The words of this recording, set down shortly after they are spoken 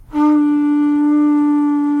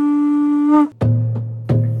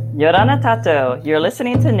Yorana Tato, you're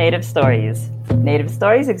listening to Native Stories. Native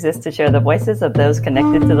Stories exist to share the voices of those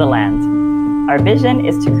connected to the land. Our vision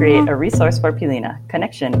is to create a resource for Pilina,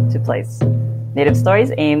 connection to place. Native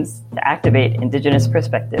Stories aims to activate Indigenous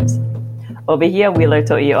perspectives. Obihia Wheeler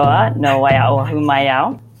To'ioa, no Waia'ohu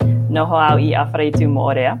Mayau, no Ho'au I Awhareitu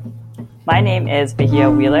Mo'orea. My name is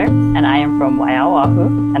Behia Wheeler, and I am from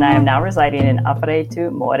Waia'oahu, and I am now residing in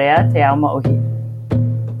Awhareitu Mo'orea Te Ao Mauhi.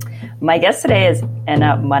 My guest today is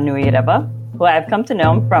Ena Manuireva, who I have come to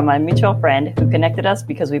know from a mutual friend who connected us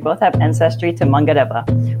because we both have ancestry to Mangareva,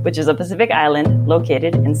 which is a Pacific island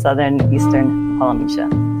located in southern eastern Polynesia.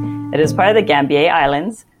 It is part of the Gambier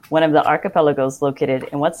Islands, one of the archipelagos located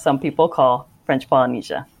in what some people call French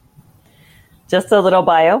Polynesia. Just a little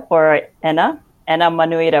bio for Ena. Ena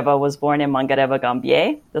Manuireva was born in Mangareva,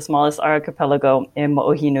 Gambier, the smallest archipelago in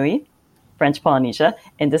Mo'ohinui, French Polynesia,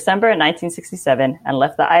 in December 1967 and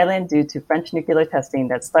left the island due to French nuclear testing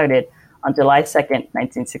that started on July 2nd,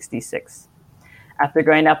 1966. After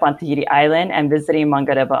growing up on Tahiti Island and visiting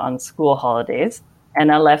Mangareva on school holidays,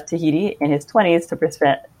 Ena left Tahiti in his 20s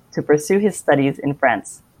to pursue his studies in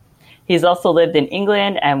France. He's also lived in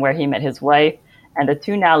England and where he met his wife, and the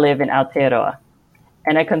two now live in Aotearoa.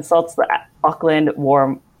 Ena consults the Auckland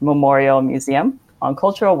War Memorial Museum on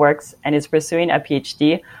cultural works and is pursuing a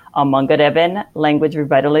PhD on Mangarevan language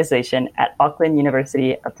revitalization at Auckland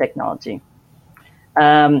University of Technology.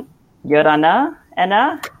 Yorana,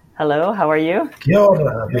 Ena, hello, how are you? Kia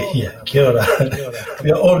ora, Behia. Kia ora.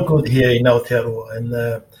 We are all good here in Aotearoa,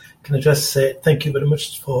 and can I just say thank you very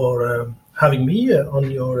much for having me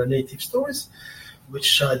on your Native Stories,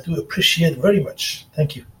 which I do appreciate very much.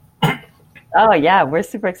 Thank you. Oh, yeah, we're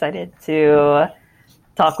super excited to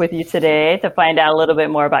talk with you today, to find out a little bit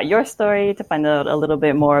more about your story, to find out a little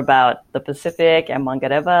bit more about the Pacific and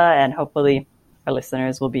Mangareva, and hopefully our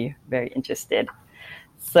listeners will be very interested.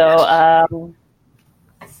 So,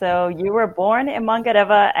 so you were born in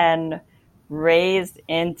Mangareva and raised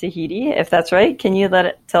in Tahiti, if that's right. Can you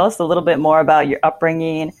tell us a little bit more about your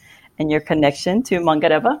upbringing and your connection to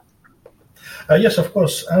Mangareva? Yes, of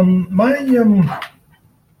course.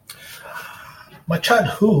 My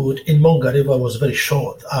childhood in Mangareva was very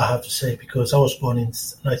short, I have to say, because I was born in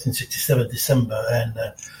 1967 December, and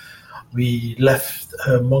we left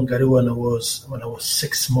Mangareva when I was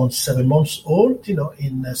 7 months old,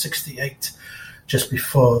 in 68, just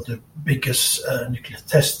before the biggest nuclear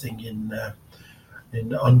testing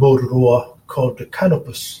on Moruroa called the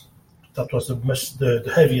Canopus. That was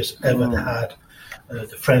the heaviest ever had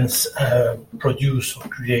the French produced or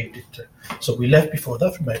created. So we left before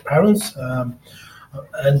that with my parents, and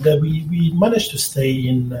we managed to stay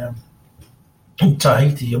in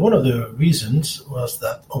Tahiti. One of the reasons was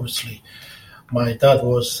that obviously my dad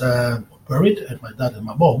was worried, and my dad and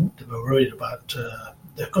my mom, they were worried about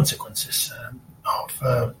the consequences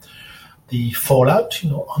of the fallout,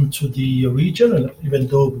 onto the region. And even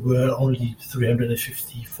though we were only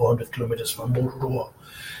 350, 400 kilometers from Moruroa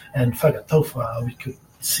and Fagatofa, we could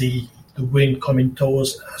see the wind coming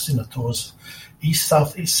towards us, towards east,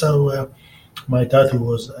 southeast. So my dad, who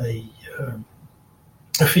was a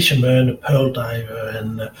fisherman, a pearl diver,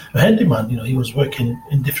 and a handyman, he was working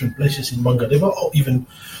in different places in Mangareva, or even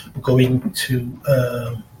going to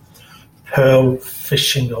pearl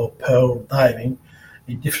fishing or pearl diving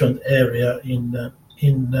in different area in the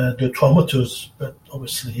Tuamotus. But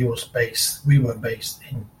obviously we were based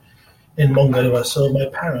in Mangareva. So my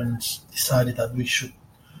parents decided that we should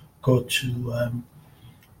go to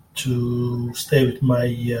stay with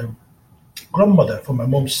my grandmother from my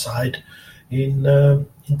mom's side in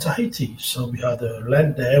Tahiti. So we had a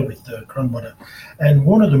land there with the grandmother. And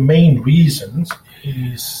one of the main reasons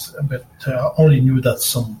is, but I only knew that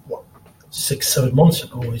 6-7 months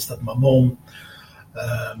ago, is that my mom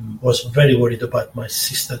was very worried about my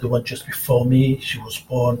sister, the one just before me. She was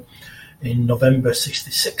born in November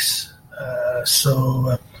 66.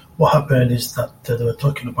 So what happened is that they were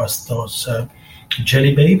talking about those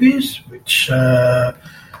jelly babies, which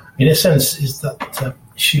in a sense is that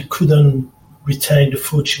she couldn't retain the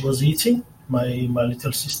food she was eating. My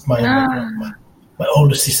little sister, my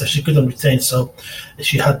older sister, she couldn't retain, so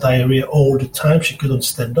she had diarrhea all the time. She couldn't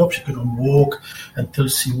stand up, she couldn't walk until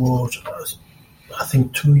she was, I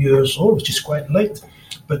think, 2 years old, which is quite late.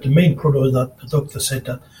 But the main problem was that the doctor said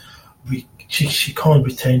that she can't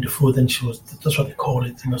retain the food, and that's what they call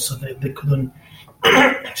it, so they couldn't,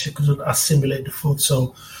 she couldn't assimilate the food.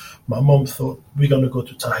 So my mom thought, we're going to go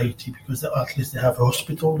to Tahiti because at least they have a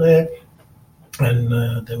hospital there,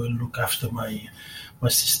 and they will look after my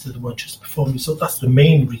sister, the one just before me. So that's the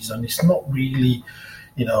main reason. It's not really,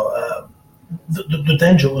 the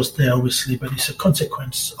danger was there, obviously, but it's a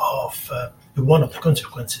consequence of one of the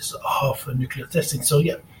consequences of nuclear testing. So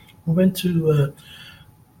yeah, we went to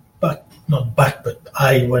not back, but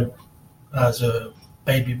I went as a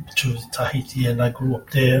baby to Tahiti, and I grew up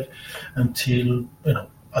there until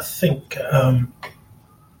I think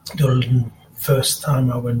the first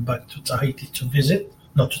time I went back to Tahiti to visit,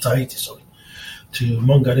 not to Tahiti, sorry, to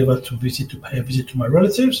Mangariva to pay a visit to my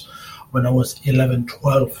relatives when I was 11,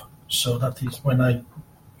 12. So that is when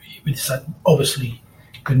we decided, obviously,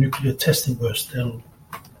 the nuclear testing was still,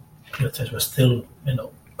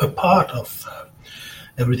 a part of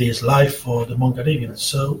everyday's life for the Mangarivians.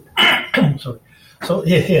 So, sorry. So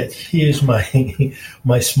here's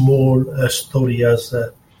my small story as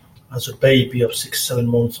a baby of 6-7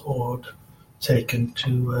 months old, taken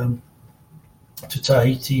to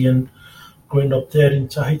Tahiti and growing up there in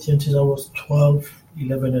Tahiti until I was 12,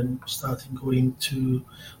 11, and starting going to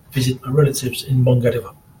visit my relatives in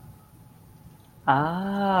Mangariva.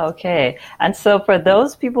 Ah, okay. And so for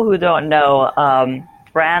those people who don't know,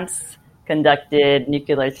 France conducted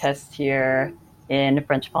nuclear tests here in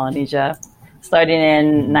French Polynesia, starting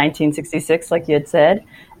in 1966, like you had said,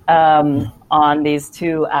 on these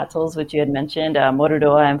two atolls, which you had mentioned,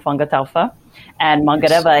 Mororoa and Fangataufa. And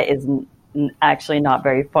Mangareva is actually not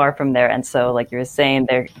very far from there. And so, like you were saying,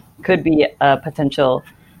 there could be a potential,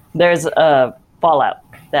 there's a fallout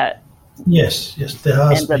that... Yes, there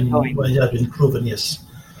has been proven, yes.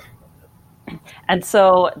 And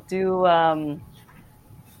so do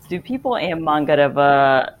people in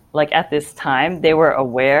Mangareva, like at this time, they were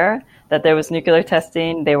aware that there was nuclear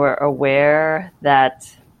testing? They were aware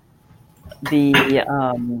that the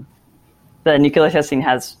nuclear testing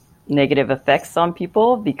has negative effects on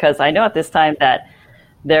people? Because I know at this time that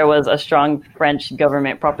there was a strong French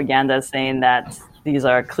government propaganda saying that these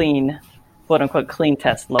are clean, quote unquote, clean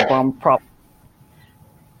tests, la bombe propre.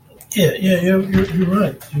 Yeah, you're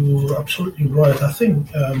right. You're absolutely right. I think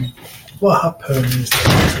what happened is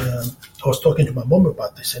that I was talking to my mom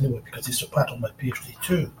about this anyway, because it's a part of my PhD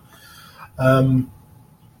too.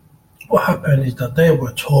 What happened is that they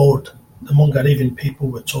were told, the Mangarivan people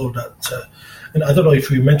were told that, and I don't know if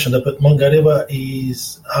we mentioned that, but Mangariva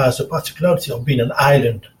has a particularity of being an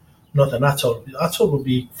island, not an atoll. The atoll would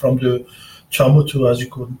be from the Tuamotu as you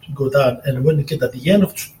could go down, and when you get at the end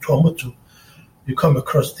of Tuamotu, you come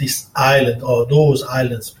across this island or those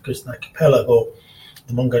islands, because it's an archipelago,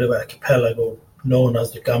 the Mangariva archipelago, known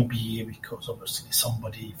as the Gambier, because obviously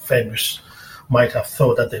somebody famous might have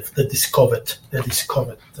thought that they discovered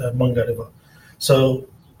Mangariva. So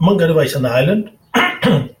Mangariva is an island.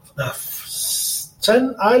 There are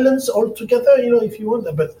 10 islands altogether, if you want,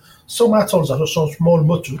 but some atolls are so small,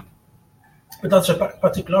 motu. But that's a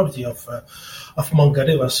particularity of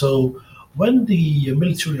Mangariva. So when the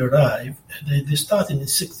military arrived, they started in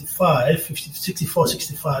 64,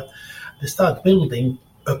 65, they start building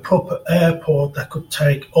a proper airport that could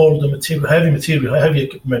take all the heavy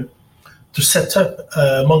equipment to set up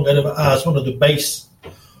Mangariva as one of the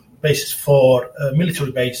bases for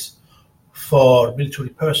military base for military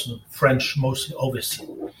personnel, French mostly, obviously.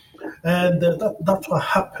 And that's what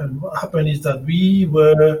happened. What happened is that we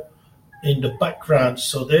were in the background,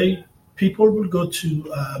 so people will go to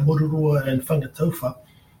Mororoa and Fangataufa,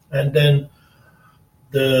 and then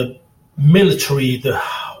the military,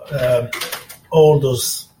 all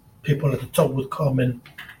those people at the top would come and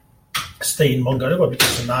stay in Mangariva because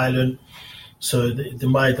it's an island, so they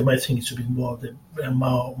might think it should be more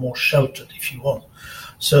sheltered, if you want.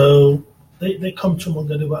 So they come to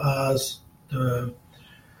Mangariva as the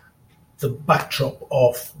backdrop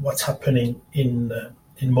of what's happening in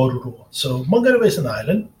Mororoa. So Mangariva is an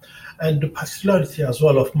island, and the particularity as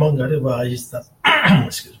well of Mangariva is that,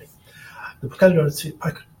 excuse me, the particularity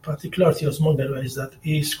of Mangariva is that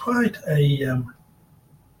it's quite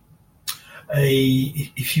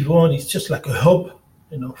if you want, it's just like a hub,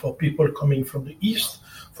 for people coming from the east.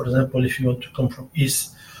 For example, if you want to come from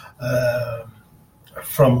east,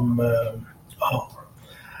 from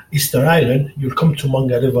Eastern Island, you'll come to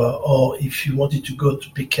Mangariva, or if you wanted to go to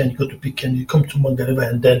Pitcairn, you come to Mangariva,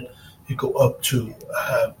 and then you go up to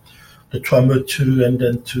the Tuamotu and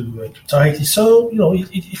then to Tahiti. So,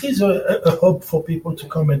 it is a hub for people to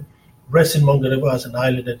come and rest in Mangariva as an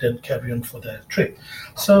island and then carry on for their trip.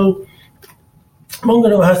 So,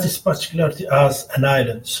 Mangariva has this particularity as an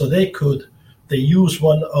island. So they use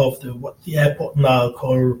one of what the airport now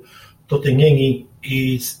called Totengengi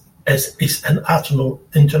is an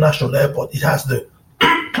international airport. It has the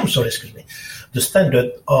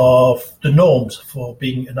standard of the norms for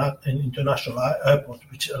being an international airport,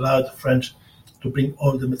 which allowed the French to bring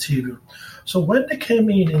all the material. So when they came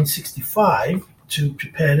in 65 to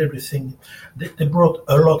prepare everything, they brought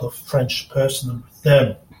a lot of French personnel with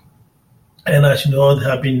them. And as you know, there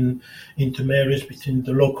have been intermarriages between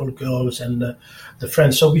the local girls and the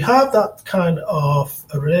French. So we have that kind of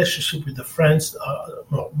a relationship with the French,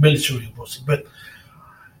 military, but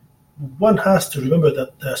one has to remember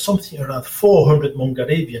that there are something around 400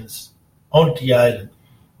 Mongaravians on the island,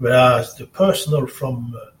 whereas the personnel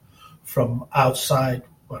from outside,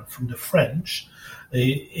 well, from the French,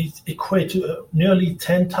 it equate to nearly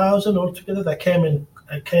 10,000 altogether that came and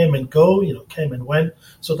go, came and went.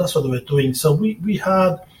 So that's what they were doing. So we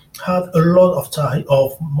had a lot of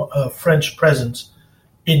French presence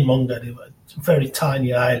in Mongariva. It's a very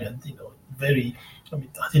tiny island, very.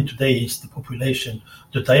 I think today is the population,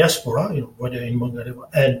 the diaspora, whether in Mongariva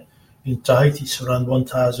and in Tahiti, it's around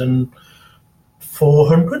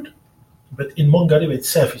 1,400. But in Mongariva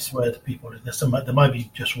itself is where the people are. There might be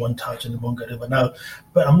just 1,000 in Mongariva now,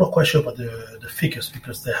 but I'm not quite sure about the figures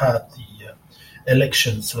because they had the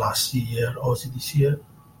elections last year, or was it this year?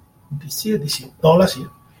 This year? No, last year.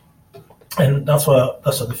 And that's what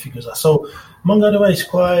the figures are. So Mongariva is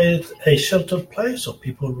quite a sheltered place, so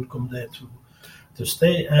people will come there to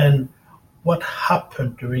stay. And what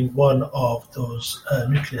happened during one of those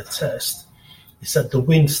nuclear tests is that the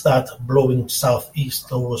wind started blowing southeast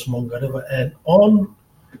towards Mongariva, and on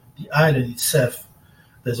the island itself,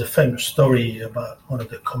 there's a famous story about one of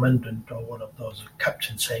the commandant or one of those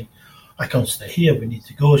captains saying, "I can't stay here. We need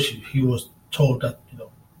to go." He was told that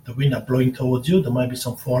the wind are blowing towards you. There might be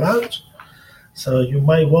some fallout, so you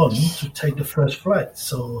might want to take the first flight.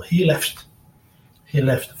 So he left. He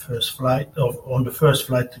left the first flight, on the first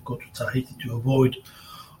flight to go to Tahiti to avoid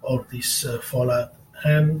all this fallout.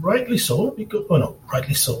 And rightly so, because,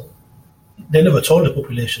 rightly so. They never told the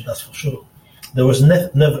population, that's for sure. There was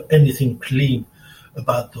never anything clean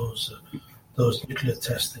about those nuclear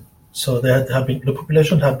testing. So the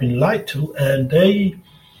population had been lied to, and they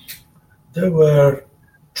were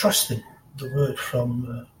trusting the word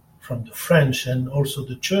from the French, and also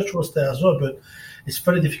the church was there as well. But it's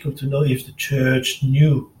very difficult to know if the church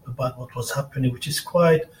knew about what was happening, which is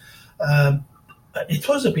quite. It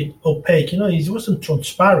was a bit opaque, it wasn't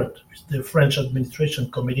transparent. The French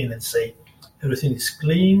administration coming in and say everything is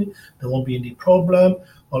clean, there won't be any problem.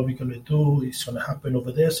 All we're going to do is going to happen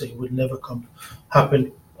over there, so it will never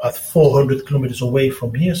happen at 400 kilometers away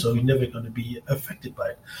from here, so you're never going to be affected by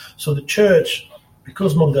it. So the church,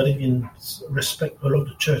 because Mongarivians respect a lot of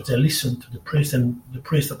the church, they listen to the priest, and the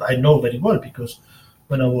priest that I know very well, because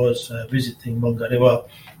when I was visiting Mongariva,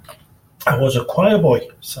 I was a choir boy.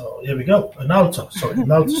 So here we go, an altar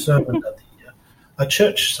servant at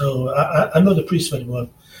church. So I know the priest very well.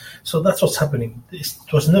 So that's what's happening. It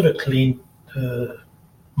was never clean.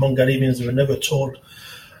 Mongarivians were never told.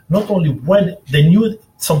 Not only when they knew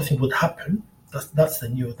something would happen, that's they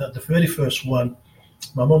knew. That the very first one,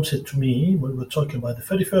 my mom said to me when we were talking about the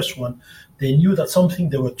very first one, they knew that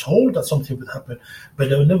they were told that something would happen, but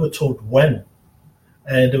they were never told when.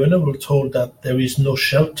 And they were never told that there is no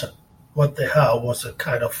shelter. What they had was a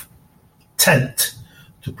kind of tent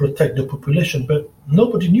to protect the population, but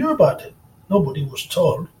nobody knew about it. Nobody was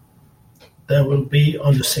told there will be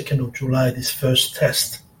on the 2nd of July this first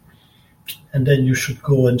test, and then you should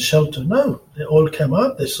go and shelter. No, they all came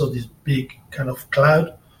out. They saw this big kind of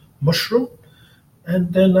cloud mushroom,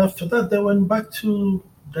 and then after that they went back to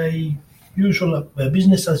their usual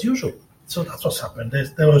business as usual. So that's what's happened.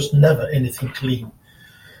 There was never anything clean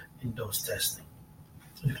in those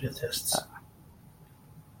nuclear tests.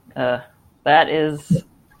 That is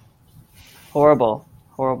horrible.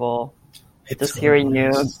 It's just hearing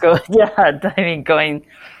you go,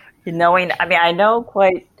 knowing. I mean,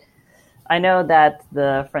 I know that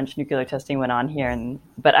the French nuclear testing went on here,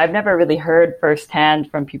 but I've never really heard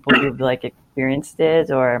firsthand from people who've experienced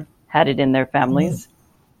it or had it in their families.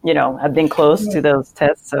 Have been close to those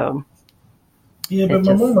tests. So yeah, but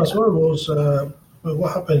my mom as well was.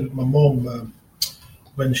 What happened with my mom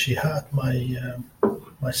when she had my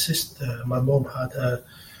sister? My mom had her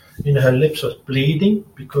lips was bleeding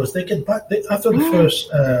because they get back after the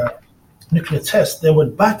first nuclear test. They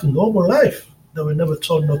went back to normal life. They were never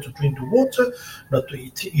told not to drink the water, not to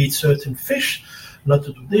eat certain fish, not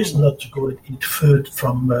to do this, not to go eat food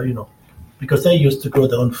from because they used to grow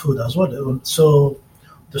their own food as well. So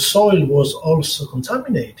the soil was also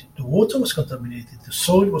contaminated. The water was contaminated. The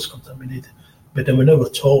soil was contaminated. But they were never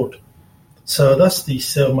told. So that's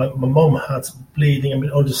my mom had bleeding. I mean,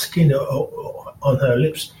 all the skin on her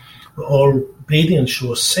lips were all bleeding, and she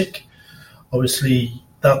was sick. Obviously,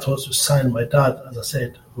 that was a sign. My dad, as I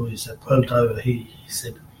said, who is a pearl diver, he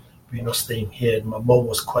said, "We're not staying here." And my mom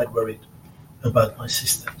was quite worried. about my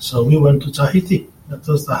sister. So we went to Tahiti. That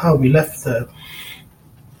was how we left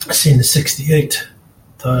since '68,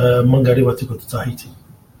 Mangariba to go to Tahiti.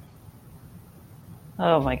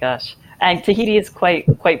 Oh my gosh. And Tahiti is quite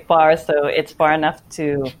far, so it's far enough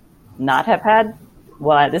to not have had.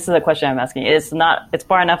 Well, this is a question I'm asking. It's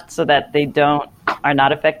far enough so that they are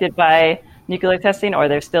not affected by nuclear testing, or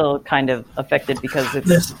they're still kind of affected because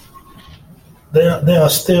it's. They are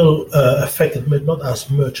still affected, but not as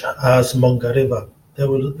much as Mangariba.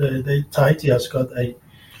 Tahiti has got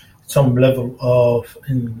some level of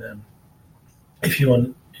if you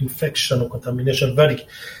want infection or contamination, very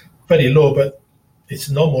very low, but it's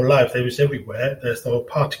normal life. There is everywhere. There's no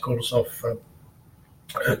particles of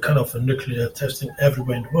kind of nuclear testing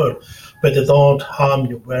everywhere in the world, but they don't harm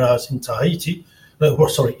you. Whereas in Tahiti,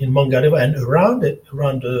 in Mangariba and around the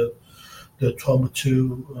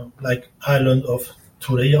Tuamotu, like island of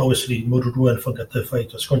Tureia, obviously Mururu and Whangatefa,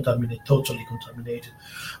 it was totally contaminated.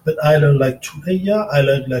 But island like Tureia,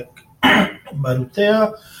 island like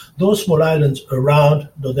Marutea, those small islands around,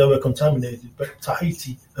 though they were contaminated, but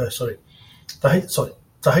Tahiti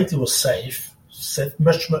was safe,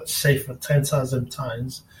 much safer, 10,000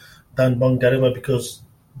 times than Mangariba, because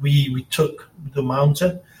we took the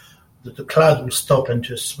mountain. The cloud will stop, and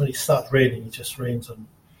just when it starts raining, it just rains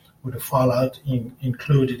with the fallout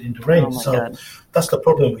included in the rain. So God. That's the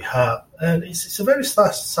problem we have, and it's a very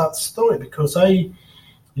sad story, because I'm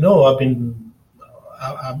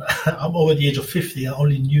over the age of 50. I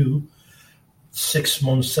only knew 7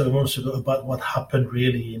 months ago about what happened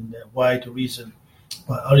really, and why the reason.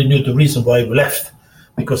 I only knew the reason why we left,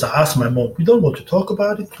 because I asked my mom. We don't want to talk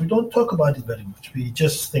about it. We don't talk about it very much. We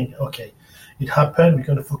just think, okay, it happened. We're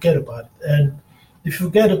going to forget about it. And if you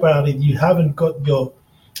forget about it, you haven't got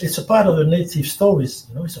it's a part of the native stories.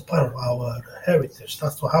 It's a part of our heritage.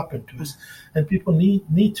 That's what happened to us, and people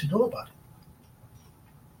need to know about it.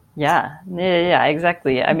 Yeah,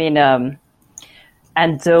 exactly. I mean,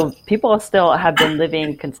 and so people still have been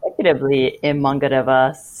living consecutively in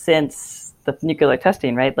Mangariba since the nuclear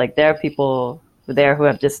testing, right? Like there are people there who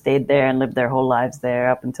have just stayed there and lived their whole lives there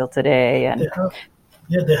up until today. And they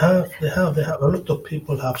have. A lot of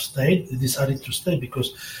people have stayed. They decided to stay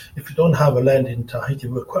because if you don't have a land in Tahiti,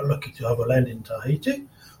 we're quite lucky to have a land in Tahiti.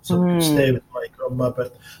 So we can stay with my grandma,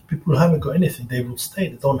 but people who haven't got anything, they will stay.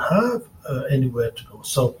 They don't have anywhere to go.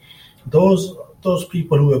 So those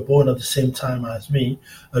people who were born at the same time as me,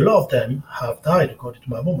 a lot of them have died, according to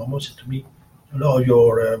my mom. My mom said to me, a lot of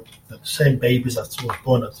your the same babies that were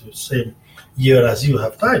born at the same year as you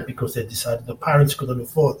have died because they decided the parents couldn't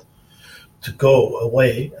afford to go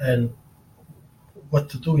away. And what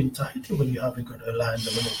to do in Tahiti when you haven't got a land,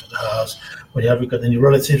 when you haven't got a house, when you haven't got any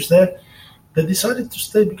relatives there? They decided to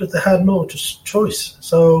stay because they had no choice.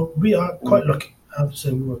 So we are quite lucky. I have to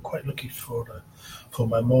say we were quite lucky for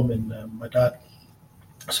my mom and my dad.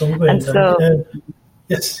 So we went.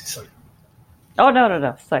 Yes, sorry. Oh,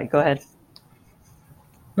 no. Sorry, go ahead.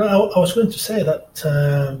 No, I was going to say that,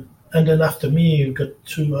 and then after me, I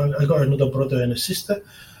got another brother and a sister,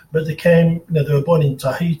 but they came, they were born in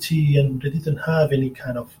Tahiti, and they didn't have any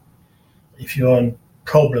kind of, if you want,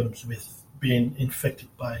 problems with being infected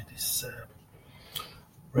by this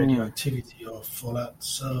radioactivity or fallout.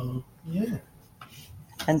 So, yeah.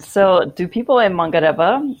 And so do people in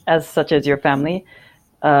Mangariba, such as your family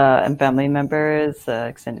and family members,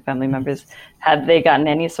 extended family members, have they gotten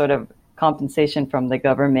any sort of compensation from the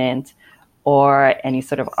government or any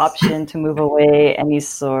sort of option to move away, any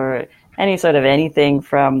sort of anything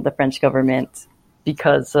from the French government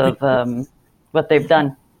because of what they've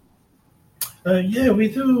done? Yeah, we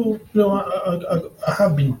do. I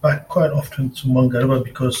have been back quite often to Mangariba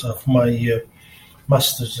because of my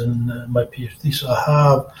master's and my PhD. So I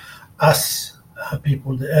have asked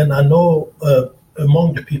people, and I know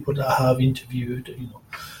among the people that I have interviewed,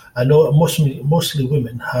 I know mostly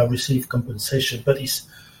women have received compensation, but it's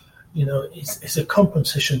a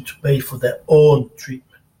compensation to pay for their own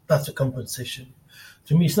treatment. That's a compensation.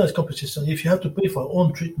 To me, it's not a compensation. If you have to pay for your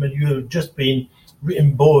own treatment, you're just being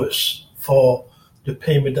reimbursed for the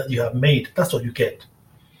payment that you have made. That's what you get.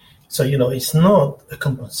 So, it's not a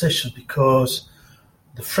compensation because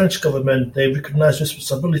the French government, they recognize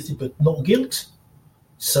responsibility but not guilt.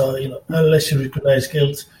 So, unless you recognize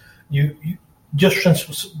guilt, you just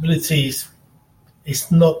responsibility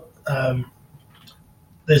is not,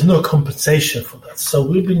 there's no compensation for that. So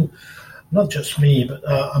we've been, not just me, but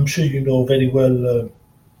I'm sure you know very well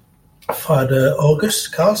Father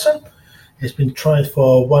August Carlson. He's been tried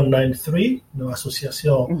for 193,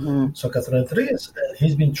 Association 193.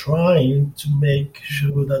 He's been trying to make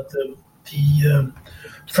sure that the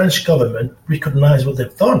French government recognize what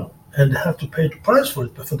they've done. and they have to pay the price for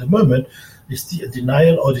it. But for the moment, it's the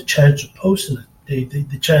denial or the chance of posting it.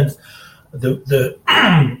 The chance, the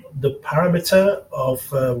the parameter of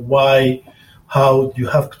how you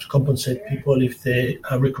have to compensate people if they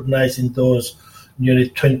are recognizing those nearly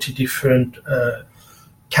 20 different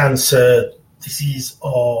cancer disease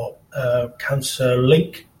or cancer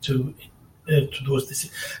link to those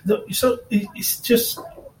diseases. So it's just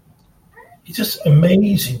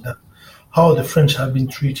amazing that how the French have been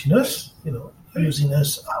treating us, using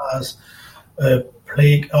us as a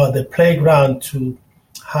the playground to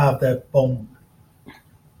have their bomb,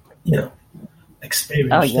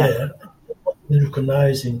 experience there,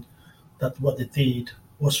 recognizing that what they did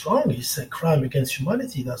was wrong. It's a crime against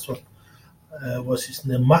humanity. That's what was his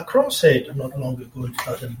name. Macron said not long ago in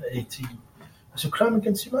 2018. It's a crime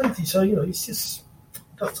against humanity. So it's just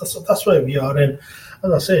that's where we are. And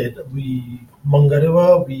as I said,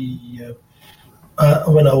 Mangareva.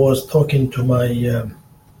 When I was talking to my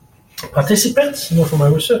participants, for my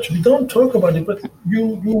research, we don't talk about it, but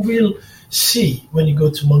you will see when you go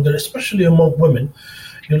to Mangareva, especially among women,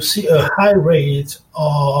 you'll see a high rate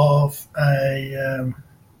of a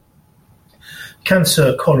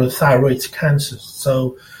cancer called thyroid cancer.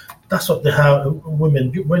 So that's what they have.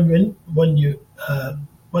 Women,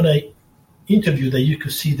 when I interviewed them, you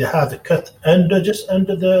could see they have the cut just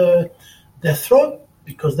under their throat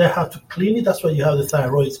because they have to clean it. That's why you have the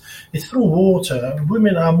thyroids. It's through water.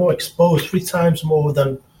 Women are more exposed 3 times more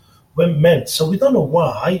than men. So we don't know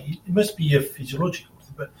why. It must be a physiological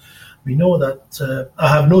thing, but we know that I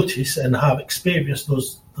have noticed and have experienced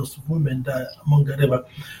those women that Mangareva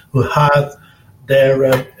who had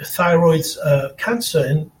their thyroid cancer,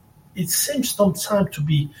 and it seems sometimes to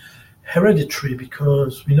be hereditary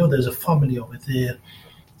because we know there's a family over there,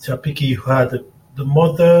 Tiapiki, who had the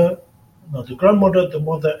grandmother, the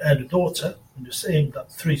mother, and the daughter in the same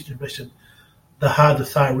 3 generations that had the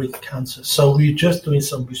thyroid cancer. So we're just doing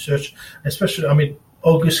some research, especially,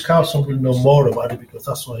 August Carlson will know more about it because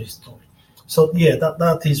that's what he's doing. So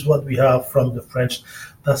that is what we have from the French.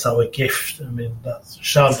 That's our gift. That's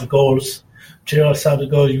Charles de Gaulle's. General Charles de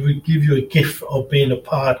Gaulle will give you a gift of being a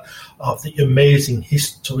part of the amazing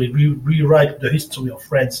history, rewrite the history of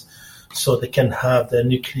France so they can have their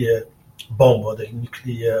nuclear bomb or the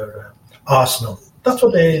nuclear arsenal. That's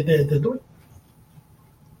what they're doing.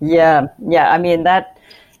 Yeah. That.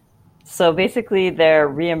 So basically, they're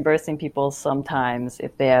reimbursing people sometimes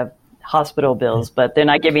if they have hospital bills, but they're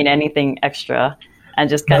not giving anything extra and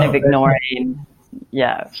just kind of ignoring.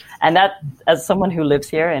 Yeah. And that, as someone who lives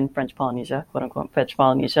here in French Polynesia, quote unquote French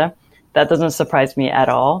Polynesia, that doesn't surprise me at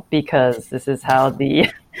all because this is how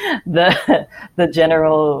the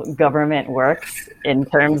general government works in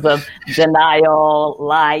terms of denial,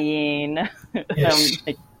 lying,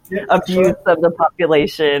 abuse of the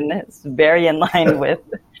population. It's very in line with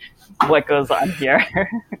what goes on here.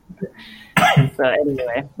 So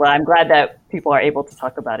anyway, well, I'm glad that people are able to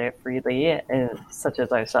talk about it freely, such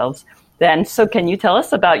as ourselves. Then, so can you tell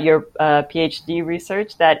us about your PhD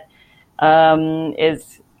research that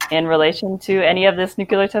is in relation to any of this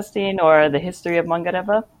nuclear testing or the history of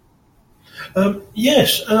Mangareva?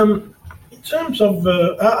 Yes. In terms of,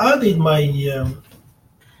 I did my,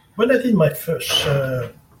 when I did my first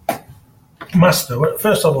master,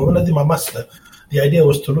 first of all, when I did my master, the idea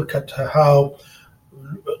was to look at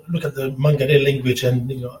look at the Mangare language.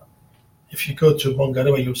 And, if you go to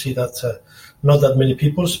Mangareva, you'll see that not that many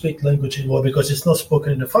people speak language anymore because it's not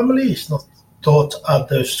spoken in the family. It's not taught at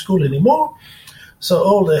the school anymore. So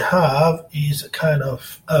all they have is a kind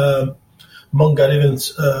of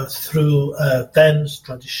Mangarevans through dance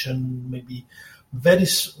tradition, maybe very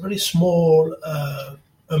small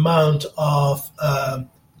amount of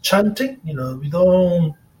chanting. We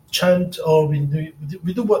don't chant, or we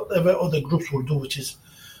do whatever other groups will do, which is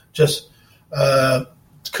just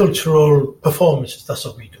cultural performances. That's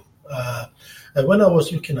what we do. And when I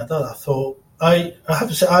was looking at that, I thought, I have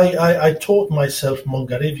to say, I taught myself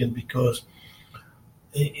Mangarevian because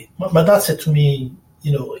my dad said to me,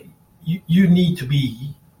 you need to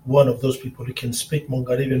be one of those people who can speak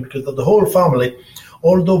Mangarevian because the whole family,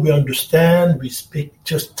 although we understand, we speak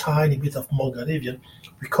just tiny bit of Mangarevian,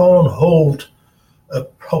 we can't hold a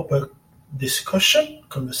proper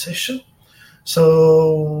conversation.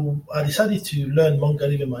 So I decided to learn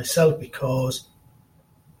Mangarevian myself because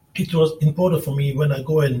it was important for me when I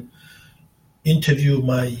go and interview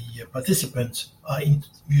my participants. I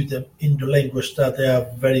interview them in the language that they are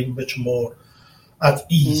very much more at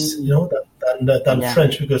ease, than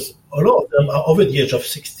French, because a lot of them are over the age of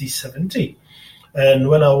 60, 70. And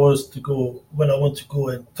when I want to go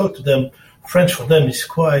and talk to them, French for them is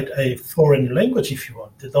quite a foreign language, if you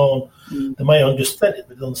want. They might understand it,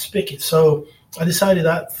 but they don't speak it. So I decided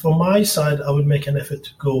that for my side, I would make an effort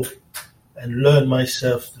to go and learn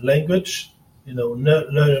myself the language,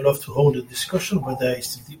 learn enough to hold a discussion, whether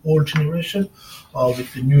it's the old generation or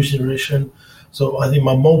with the new generation. So I think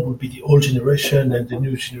my mom would be the old generation, and the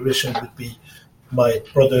new generation would be my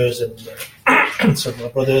brothers and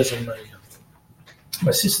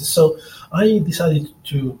my sisters. So I decided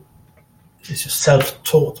to, it's a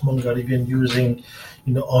self-taught Mongolian using,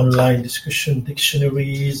 online discussion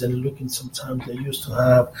dictionaries and looking. Sometimes they used to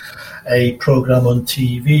have a program on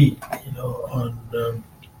TV, on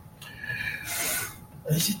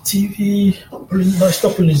is it TV? No, it's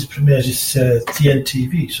not Police Premier, it's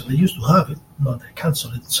TNTV. So they used to have it. No, they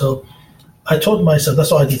cancelled it. So I told myself,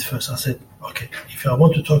 that's what I did first. I said, okay, if I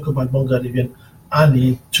want to talk about Mongolian, I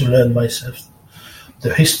need to learn myself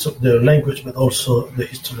the language, but also the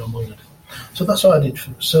history of Mongolian. So that's what I did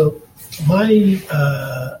first. So my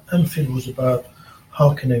MPhil was about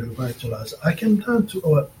how can I revitalize. I came down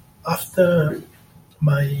to, after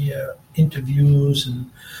my interviews,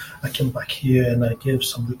 and I came back here and I gave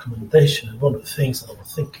some recommendation. And one of the things that I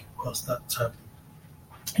was thinking was that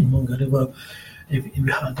in Mongolian, if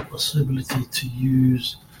we had the possibility to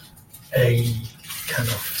use a kind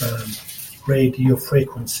of radio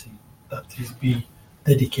frequency that will be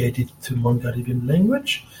dedicated to Mongolian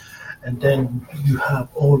language, and then you have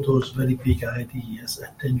all those very big ideas,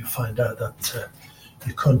 and then you find out that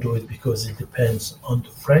you can't do it because it depends on the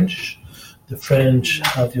French. The French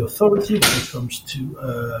have the authority when it comes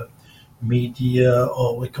to media,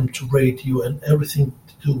 or when it comes to radio and everything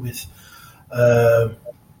to do with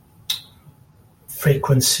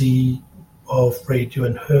frequency of radio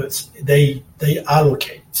and hertz. They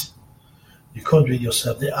allocate. You can't do it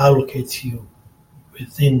yourself. They allocate you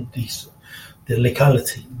within the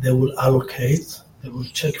locality. They will allocate. They will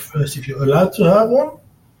check first if you're allowed to have one,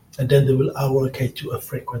 and then they will allocate you a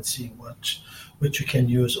frequency which you can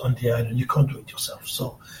use on the island. You can't do it yourself.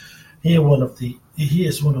 So here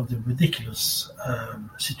is one of the ridiculous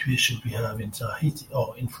situations we have in Tahiti,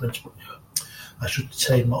 or in French, I should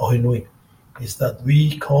say Ma'ohinui, is that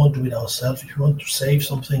we can't do it ourselves. If you want to save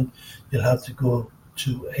something, you'll have to go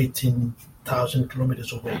to 18,000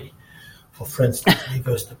 kilometers away for friends to give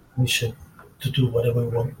us the permission to do whatever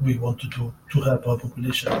we want to do to help our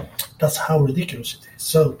population. That's how ridiculous it is.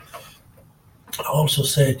 So I also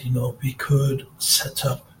said, we could set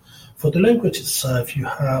up, for the language itself, you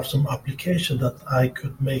have some application that I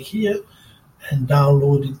could make here and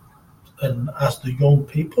download it and ask the young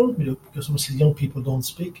people, because obviously young people don't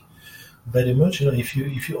speak very much. If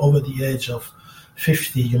you're over the age of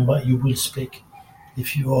 50, you will speak.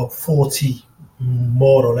 If you are 40,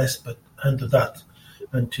 more or less, but under that,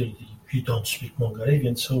 until you don't speak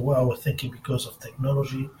Mongolian. So what I was thinking, because of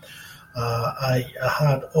technology, I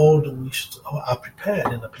had all the wishes. I prepared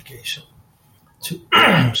an application to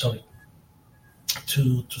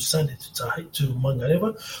to send it to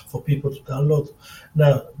Mongolian for people to download.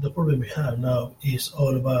 Now the problem we have now is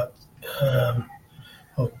all about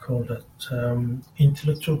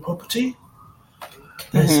intellectual property.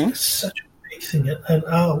 There's such a big thing, and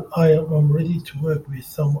I am ready to work with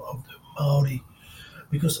some of the Maori,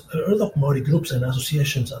 because a lot of Maori groups and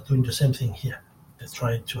associations are doing the same thing here. They're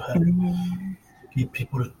trying to help give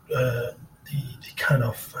people the kind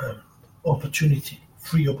of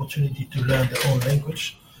free opportunity to learn their own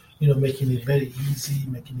language, making it very easy,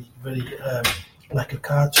 making it very like a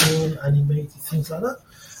cartoon, animated, things like that.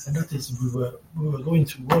 And that is, we were going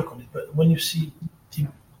to work on it. But when you see the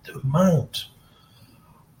amount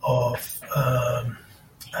of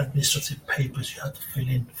administrative papers you had to fill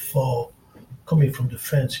in for coming from the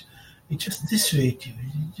French, it just dissuades you.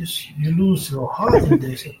 You lose your heart in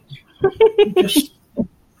this.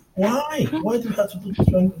 Why? Why do we have to do this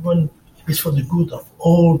when it's for the good of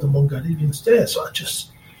all the Mongolians there? So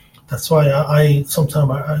that's why I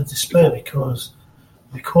sometimes I despair, because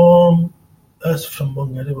we can't, us from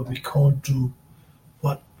Mongolia, we can't do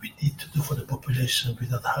what we need to do for the population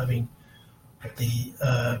without having the,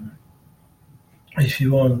 if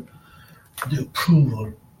you want, the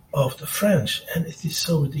approval of the French, and it is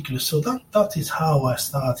so ridiculous. So that is how I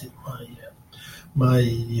started my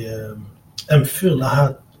MPhil.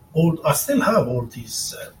 I still have all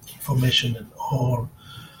these information and all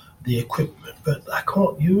the equipment, but I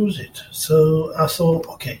can't use it. So I thought,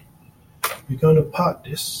 okay, we're going to park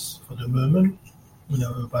this for the moment,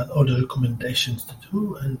 about all the recommendations to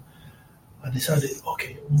do, and I decided,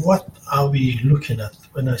 okay, what are we looking at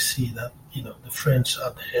when I see that the French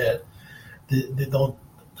are there? They don't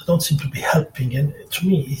seem to be helping, and to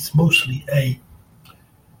me, it's mostly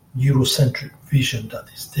Eurocentric vision that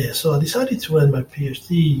is there. So I decided to end my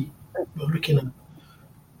PhD looking at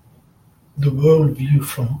the world view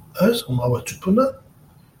from us, from our Tupuna,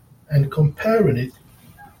 and comparing it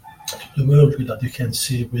to the world view that you can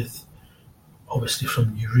see with, obviously,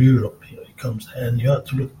 from Europe. It comes, and you have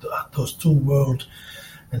to look at those two worlds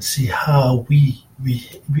and see how we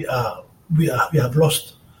have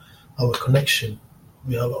lost our connection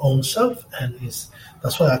with our own self, and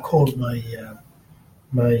that's why I called my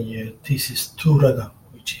thesis Turaga,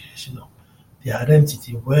 which is the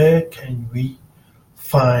identity. Where can we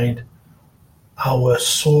find our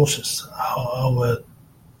sources, our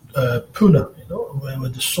puna? Where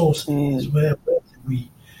the source is, where we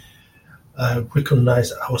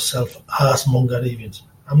recognize ourselves as Mongolians.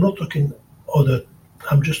 I'm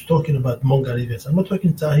just talking about Mongolians. I'm not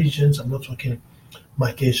talking Tahitians. I'm not talking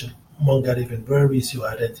Caucasian. Mongolian. Where is your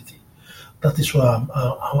identity? That is what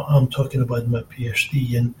I'm talking about in my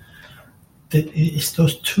PhD, and it's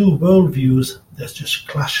those two worldviews that's just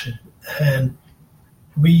clashing, and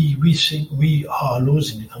we are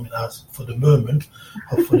losing it. I mean, as for the moment,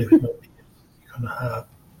 hopefully we're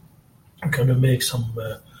gonna make some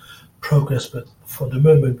progress, but for the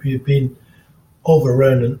moment we've been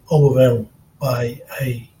overwhelmed by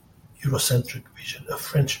a Eurocentric vision, a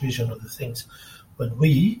French vision of the things, when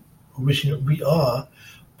we are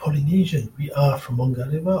Polynesian. We are from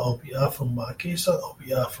Mongariva, or we are from Marquesa, or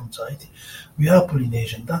we are from Tahiti. We are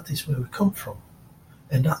Polynesian. That is where we come from.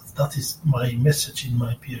 And that is my message in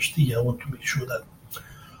my PhD. I want to make sure that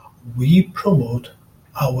we promote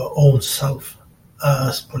our own self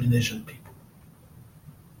as Polynesian people.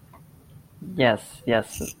 Yes.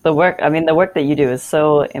 The work that you do is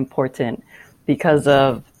so important because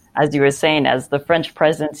of, as you were saying, as the French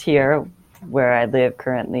presence here, where I live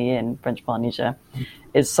currently in French Polynesia,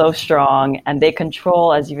 is so strong, and they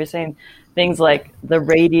control, as you were saying, things like the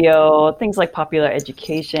radio, things like popular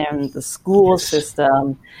education, the school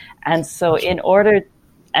system. And so in order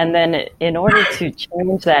to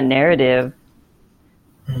change that narrative,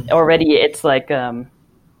 already it's like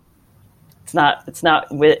it's not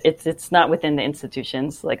within the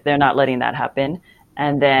institutions, like they're not letting that happen.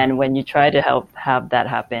 And then when you try to help have that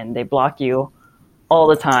happen, they block you all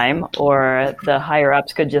the time, or the higher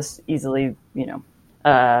ups could just easily,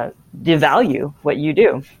 devalue what you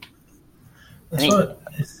do. That's right.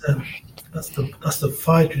 That's the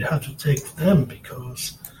fight we have to take with them,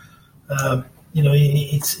 because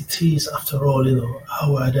it is, after all,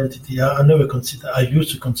 our identity. I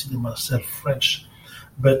used to consider myself French,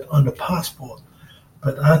 but on the passport.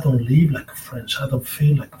 But I don't live like a French. I don't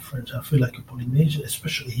feel like a French. I feel like a Polynesian,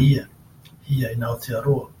 especially here in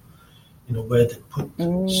Aotearoa. Where they put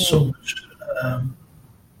so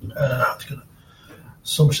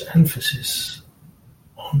much emphasis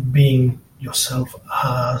on being yourself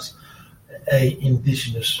as a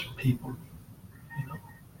indigenous people,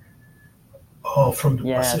 or from the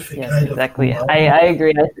Pacific. Yes, exactly. I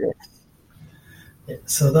agree. Yeah,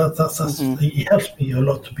 so that's it helps me a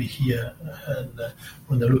lot to be here, and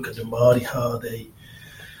when I look at the Māori, how they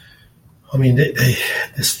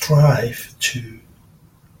strive to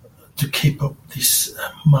keep up this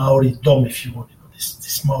Maori dom, if you want,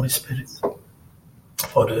 this Maori spirit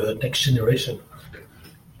for the next generation.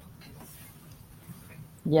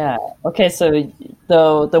 Yeah. Okay. So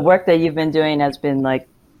the work that you've been doing has been like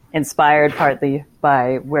inspired partly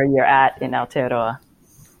by where you're at in Aotearoa.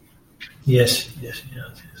 Yes.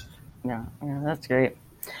 Yeah, that's great.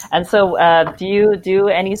 And so, do you do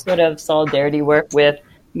any sort of solidarity work with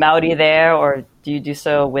Maori there, or do you do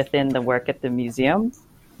so within the work at the museum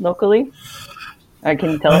locally? Or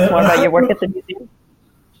can you tell us more about your work at the museum?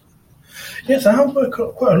 Yes, I have worked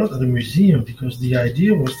quite a lot at the museum, because the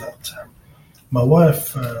idea was that my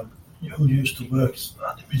wife, who used to work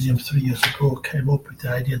at the museum 3 years ago, came up with the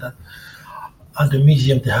idea that at the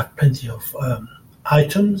museum they have plenty of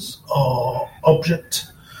items or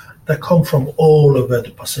objects that come from all over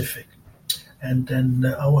the Pacific. And then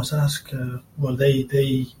I was asked,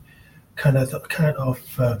 they kind of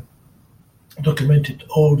documented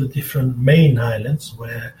all the different main islands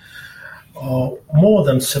where more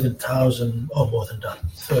than 7,000, or more than that,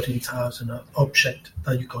 13,000 objects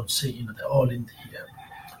that you can see, they're all in the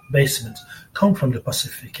basement, come from the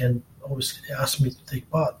Pacific. And obviously they asked me to take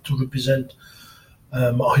part to represent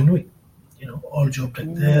Mahinui, all the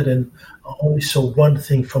objects there. And I only saw one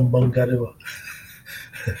thing from Mongariva.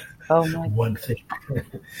 Oh my! One thing,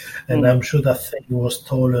 and I'm sure that thing was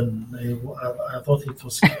stolen. I thought it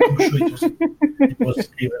was. I'm sure it was. It was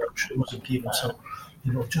given. I'm sure it wasn't given. So,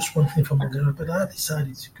 just one thing from Mongariva. But I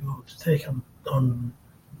decided to take on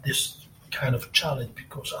this kind of challenge,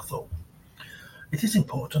 because I thought, it is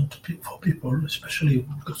important for people, especially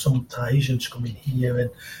we've got some Tahitians coming here and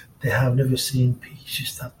they have never seen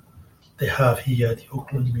pieces that they have here at the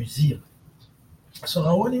Auckland Museum. So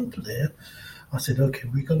I went into there. I said, okay,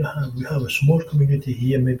 we have a small community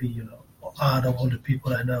here. Maybe out of all the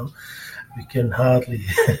people I know, we can hardly.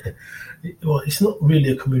 Well, it's not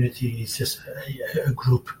really a community. It's just a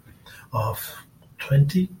group of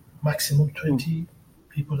 20, maximum 20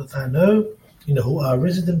 people that I know, who are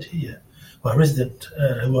resident here,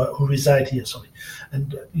 who reside here. Sorry,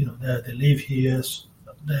 and they live here.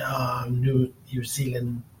 They are New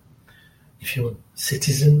Zealand, if you want,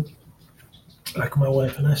 citizen, like my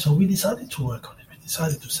wife and I. So we decided to work on it. We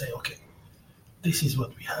decided to say, okay, this is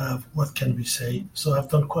what we have. What can we say? So I've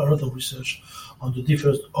done quite a lot of research on the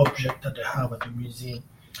different objects that they have at the museum,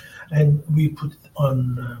 and we put it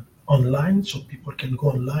on online, so people can go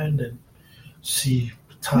online and see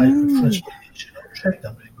the type of French object.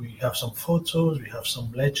 And we have some photos, we have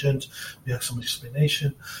some legends, we have some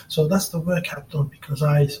explanation. So that's the work I've done, because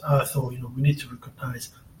I thought we need to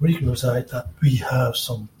recognize that we have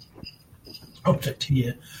some object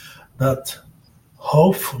here that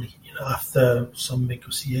hopefully after some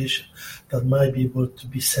negotiation that might be able to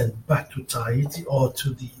be sent back to Tahiti or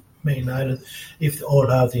to the main island if they all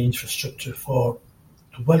have the infrastructure to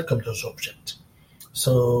welcome those objects.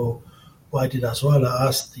 So what I did as well, I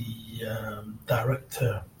asked the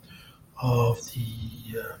director of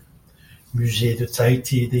the Musée de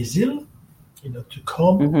Tahiti des Îles, to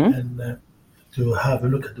come and to have a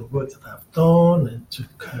look at the work that I've done, and to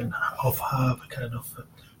kind of have a kind of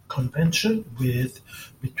convention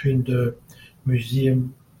between the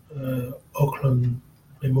museum, Auckland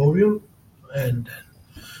Memorial, and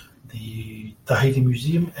the Tahiti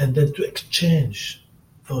Museum, and then to exchange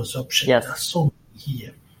those objects. Yes. There are so many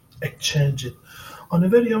here. Exchange it on a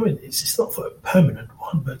very, it's not for a permanent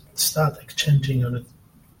one, but start exchanging on it.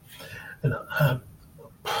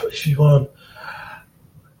 If you want,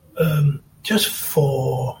 just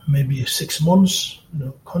for maybe 6 months,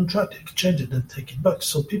 contract, exchange it and take it back,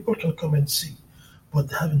 so people can come and see what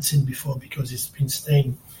they haven't seen before, because it's been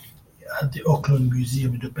staying at the Auckland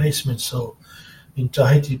Museum in the basement. So in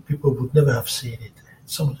Tahiti, people would never have seen it.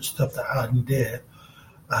 Some of the stuff that are in there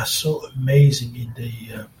are so amazing in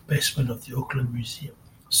the basement of the Auckland Museum.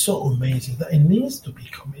 So amazing that it needs to be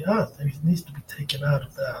coming out, and it needs to be taken out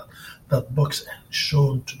of that box and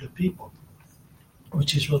shown to the people,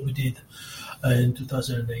 which is what we did in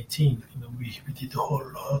 2018. We did the whole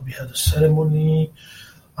lot. We had a ceremony.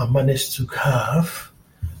 I managed to have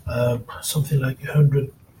something like 100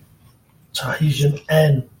 Tahitian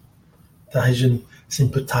and Tahitian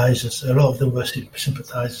sympathizers. A lot of them were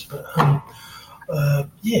sympathizers, but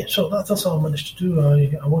so that's how I managed to do.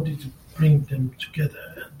 I wanted to bring them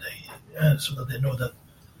together, and so that they know that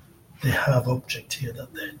they have objects here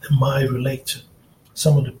that they might relate to.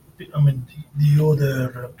 Some of the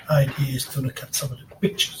other idea is to look at some of the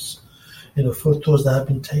pictures, photos that have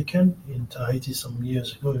been taken in Tahiti some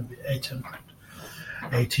years ago, in the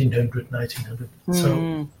 1800, 1900.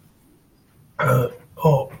 So,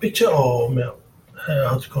 or picture, or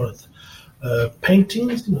how to call it,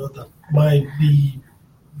 paintings, that might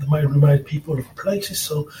remind people of places.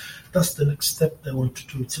 So that's the next step they want to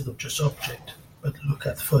do, instead of just object, but look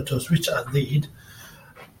at photos, which I did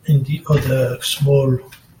in the other small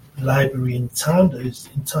library in town. There's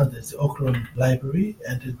the Auckland Library,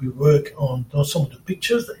 and then we work on some of the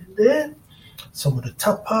pictures that are there, some of the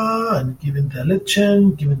tapa, and giving the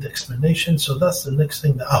legend, giving the explanation. So that's the next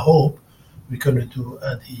thing that I hope we're going to do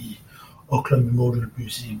at the Auckland Memorial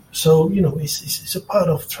Museum. So it's a part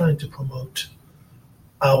of trying to promote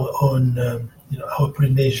our own, our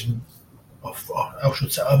Polynesian, I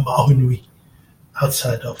should say, our Mahunui,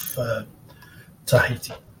 outside of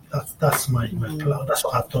Tahiti. That's my plan. That's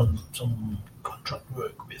what I've done, some contract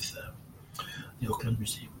work with the Auckland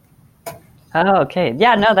Museum. Oh, okay.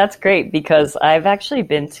 Yeah, no, that's great, because I've actually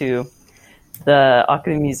been to the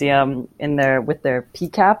Auckland Museum with their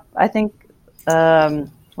PCAP, I think,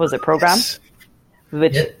 was it program?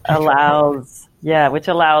 Yes. Which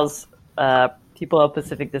allows people of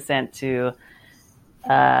Pacific descent to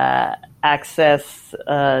access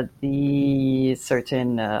the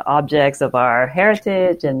certain objects of our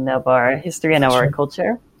heritage and of our history and of our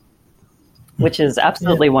culture, which is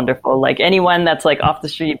absolutely wonderful. Like anyone that's like off the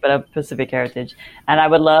street but of Pacific heritage. And I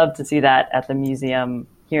would love to see that at the museum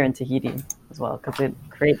here in Tahiti as well, because it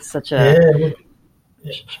creates such a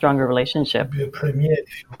stronger relationship. It'd be a premiere.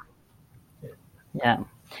 Yeah.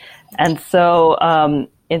 And so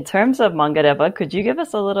in terms of Mangareva, could you give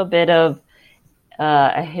us a little bit of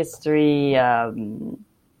a history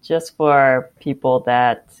just for people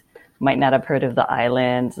that might not have heard of the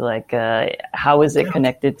island. Like, how is it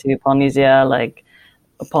connected to Polynesia? Like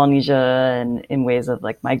Polynesia, and in ways of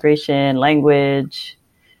like migration, language.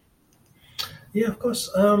 Yeah, of course.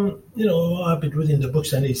 I've been reading the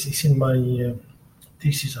books, and it's in my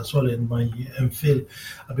thesis as well, in my MPhil.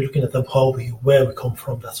 I've been looking at where we come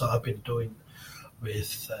from. That's what I've been doing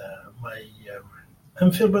with my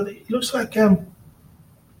MPhil. But it looks like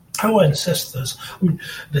our ancestors. I mean,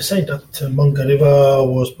 they say that Manga River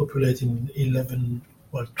was populated in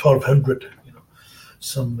 1200.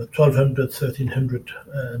 Some 1200, 1300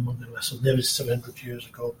 Manga River. So nearly 700 years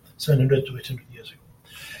ago, 700 to 800 years ago.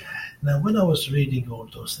 Now, when I was reading all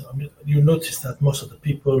those things, I mean, you notice that most of the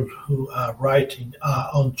people who are writing are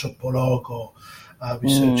anthropologues or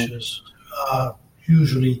researchers, are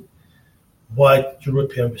usually white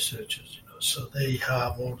European researchers. So they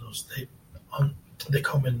have all those. They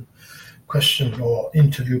come and question or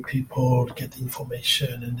interview people, get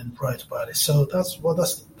information, and then write about it. So that's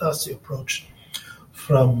the approach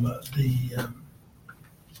from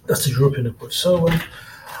that's the European approach. So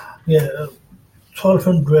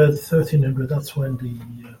 1200, 1300, that's when the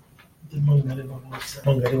Manga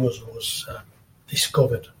River was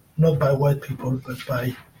discovered, not by white people, but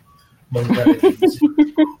by Mongolians.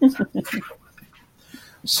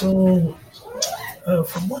 So,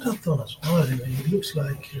 from what I've done as well, it looks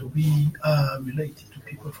like we are related to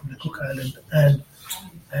people from the Cook Island and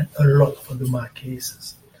a lot from the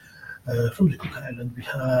Marquesas. From the Cook Island, we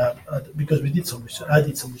have, because we did some research, I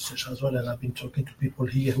did some research as well, and I've been talking to people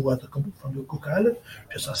here who are from the Cook Island,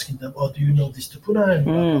 just asking them, do you know this Tupuna, and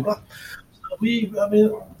blah, blah,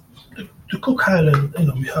 blah. The Cook Island,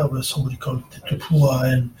 we have somebody called Tupua,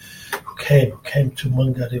 and who came to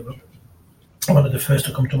Manga River, one of the first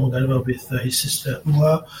to come to Manga River with his sister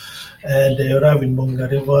Ua, and they arrived in Manga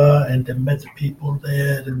River, and they met the people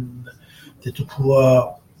there, and the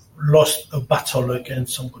Tupua lost a battle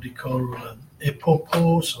against somebody called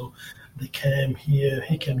Epopo, so they came here.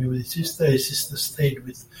 He came here with his sister. His sister stayed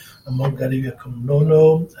with a Mongolian called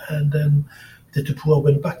Nono, and then the Tupua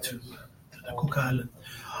went back to the Cook Island.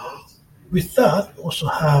 With that, we also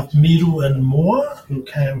have Miru and Moa, who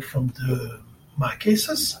came from the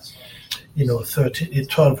Marquesas,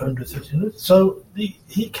 1200, 1300. So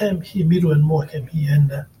Miru and Moa came here,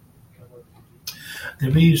 and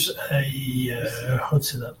there is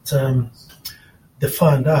they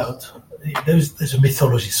find out there's a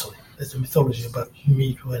mythology. Sorry, there's a mythology about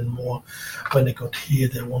Miru and Moa. When they got here,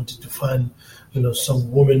 they wanted to find, some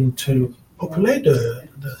woman to populate the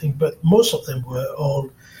thing, but most of them were all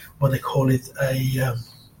what they call it a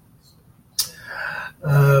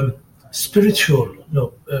spiritual.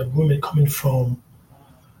 Women coming from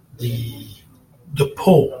the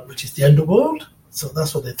Po, which is the underworld. So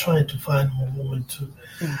that's what they're trying to find more women to,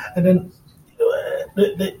 and then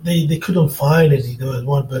they couldn't find any. There was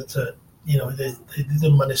one, but they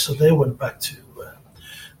didn't manage, so they went back to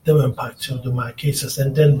the Marquesas,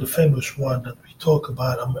 and then the famous one that we talk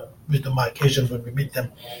about with the Marquesians when we meet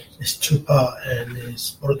them is Tupa and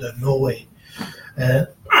his brother Norway.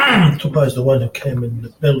 Tupa is the one who came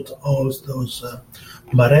and built all those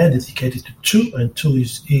marae dedicated to Tu, and Tu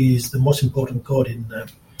is the most important god in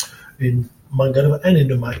Manga River and in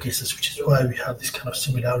the Marquesas, which is why we have these kind of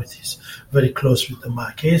similarities, very close with the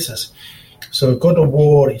Marquesas. So god of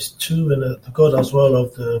war is Tu, and the god as well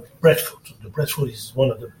of the breadfruit. The breadfruit is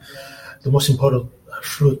one of the most important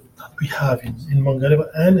fruit that we have in Manga River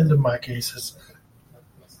and in the Marquesas.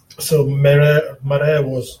 So marae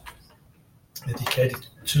was dedicated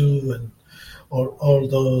to, and all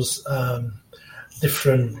those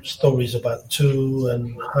different stories about Tu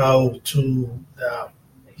and how Tu.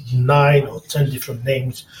 9 or 10 different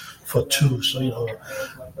names for Tu. So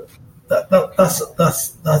that's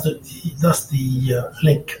the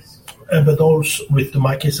link, but also with the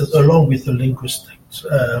Marquesas, along with the linguistic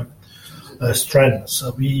strand.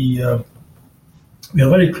 So we are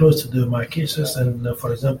very close to the Marquesas, and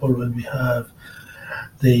for example, when we have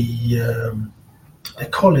they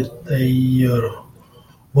call it the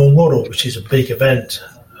Wongoro, which is a big event,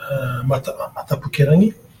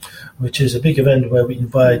 Matapukerangi, which is a big event where we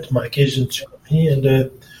invite Marquesians to come here, and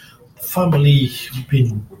the family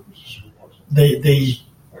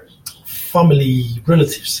family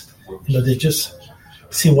relatives, they just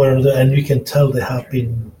see one another, and we can tell they have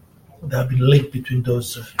been linked between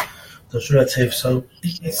those relatives. So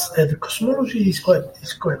the cosmology is quite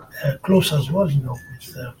close as well,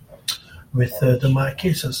 with the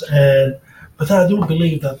Marquesas, but I do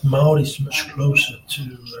believe that Maori is much closer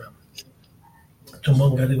to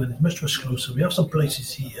Manga River, is much closer. We have some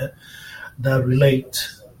places here that relate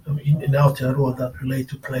in Aotearoa that relate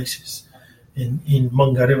to places in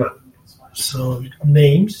Manga River, So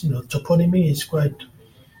names, toponymy is quite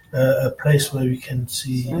a place where we can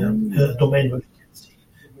see a domain where we can see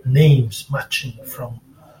names matching from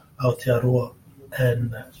Aotearoa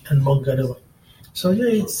and Mangarewa. So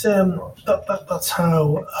yeah, it's that's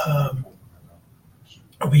how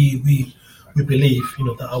we believe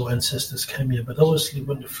that our ancestors came here. But obviously,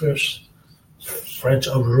 when the first French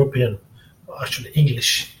or European, actually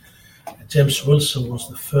English, James Wilson was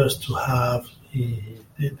the first to have.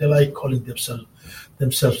 They like calling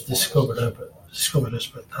themselves discoverers,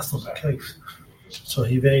 but that's not the case. So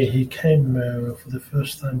he came for the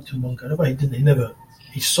first time to Mangarewa.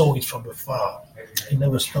 He saw it from afar. He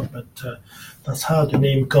never stopped. But that's how the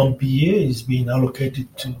name Gambier is being allocated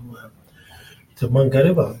to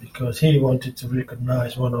Mangarewa, because he wanted to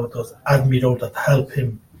recognize one of those admirals that helped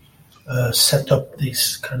him set up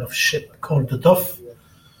this kind of ship called the Duff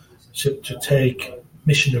ship to take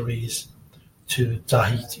missionaries to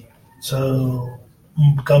Tahiti. So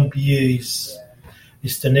Gambier is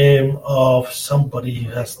the name of somebody who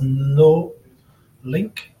has no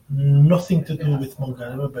link, nothing to do with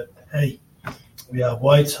Mangarewa, but hey, we are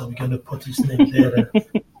white, so we're going to put his name there and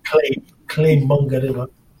claim Mangarewa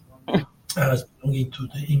as belonging to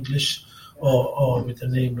the English or with a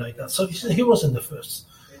name like that. So he wasn't the first.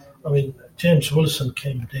 I mean, James Wilson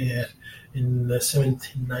came there in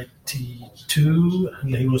 1792,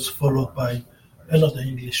 and he was followed by another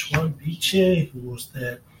English one, Beechey, who was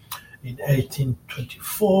there in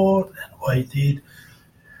 1824, and what he did,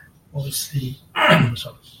 obviously,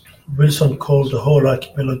 Wilson called the whole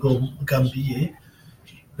archipelago Gambier,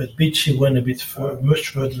 but Beechey went a bit much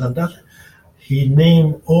further than that. He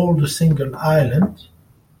named all the single islands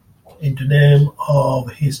in the name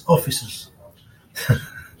of his officers.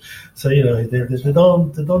 So they don't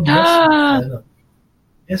mess.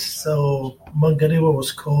 Yes, so Mangarewa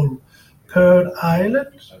was called Pearl Island.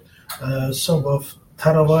 Some of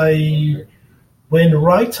Tarawai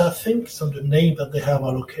Wainwright, I think, some of the name that they have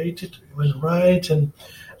allocated, Wainwright, and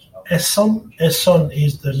Esson. Esson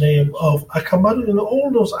is the name of Akamaru. All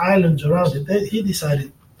those islands around it, he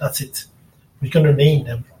decided that's it. We're going to name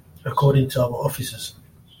them according to our officers.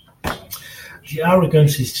 The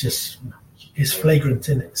arrogance is flagrant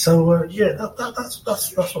in it. So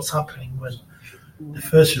that's what's happening when the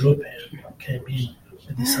first European came in.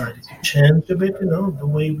 They decided to change a bit, the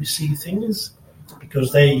way we see things,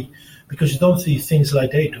 because you don't see things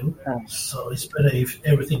like they do. So it's better if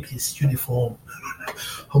everything is uniform.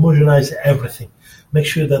 Homogenize everything. Make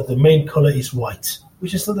sure that the main color is white,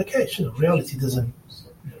 which is not the case. Reality doesn't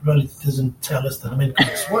tell us that the main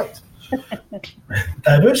color is white.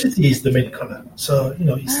 Diversity is the main color. So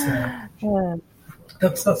it's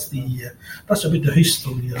that's a bit the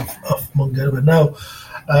history of Mangarewa. Now,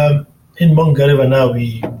 in Mangarewa now,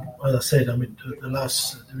 as I said, during the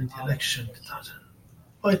election,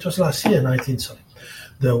 it was last year,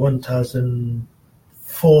 there were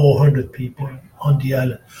 1,400 people on the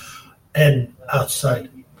island and outside.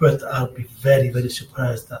 But I'll be very, very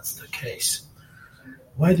surprised that's the case.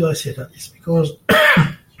 Why do I say that? It's because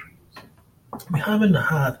we haven't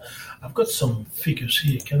had. I've got some figures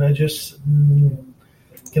here. Can I just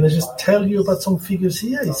tell you about some figures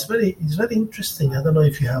here? It's very interesting. I don't know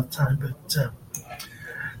if you have time, but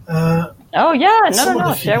oh yeah,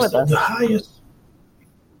 no, share with us. The highest.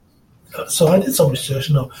 So I did some research.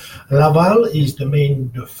 Laval is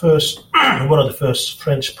one of the first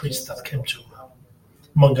French priests that came to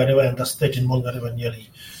Mangarewa, and that stayed in Mangarewa nearly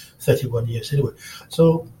 31 years anyway.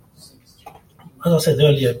 So, as I said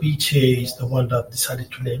earlier, Beechey is the one that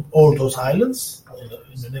decided to name all those islands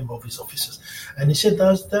in the name of his officers. And he said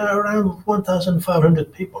there are around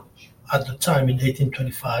 1,500 people at the time in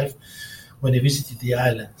 1825 when he visited the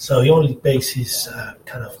island. So he only based his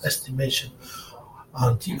kind of estimation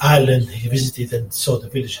on the island he visited and saw the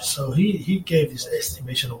villages. So he gave this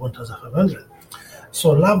estimation of 1,500.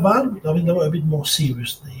 So Laval, they were a bit more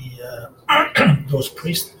serious. Those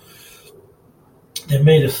priests, they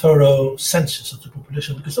made a thorough census of the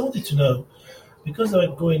population because they wanted to know, because they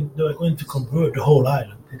were going to convert the whole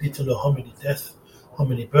island. They need to know how many deaths, how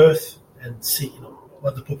many births, and see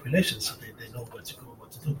what the population, so they know where to go,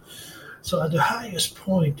 what to do. So at the highest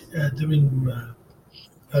point during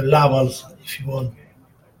Laval's, if you want,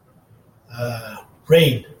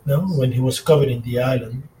 reign, when he was governing the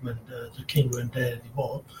island, when the king went there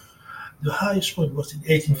anymore, the highest point was in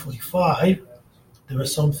 1845. There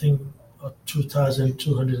was something of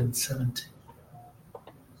 2,270.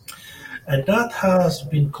 And that has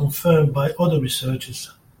been confirmed by other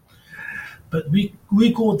researchers. But we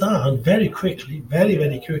go down very quickly, very,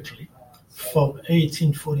 very quickly, from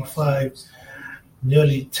 1845,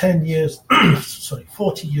 nearly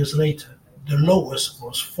 40 years later, the lowest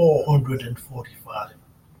was 445.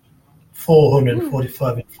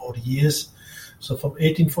 445 in 40 years. So from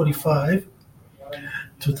 1845,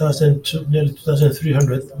 2002, nearly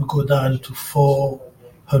 2,300, we go down to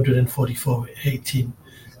 444 in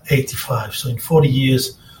 1885. So in 40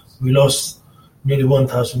 years, we lost nearly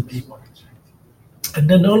 1,000 people. And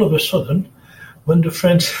then all of a sudden, when the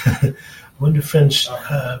French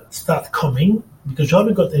start coming, because you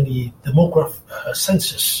haven't got any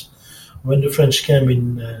census when the French came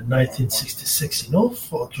in 1966,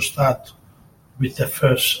 to start with their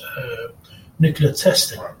first nuclear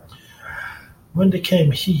testing. When they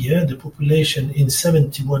came here, the population in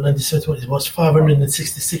 1971, it was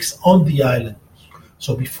 566 on the island.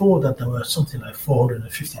 So before that, there were something like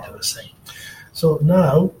 450, they were saying. So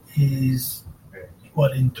now in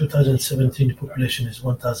 2017, the population is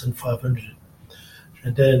 1,500.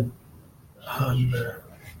 And then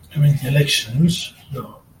during the elections,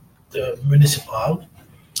 the municipal,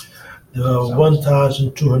 there were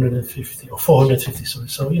 1,250 or 450. Sorry.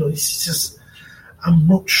 So it's just, I'm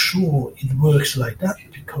not sure it works like that,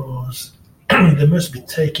 because they must be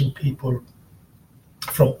taking people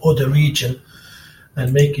from other region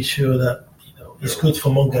and making sure that it's good for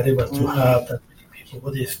Mongareva to have that many people,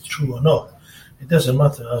 whether it's true or not. It doesn't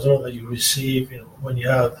matter as long as you receive, when you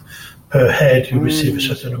have per head, you receive a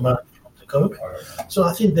certain amount from the government. So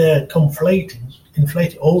I think they're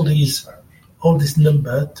inflating all this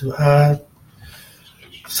number to have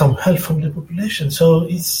some help from the population. So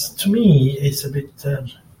to me, it's a bit.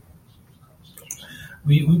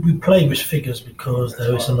 We play with figures because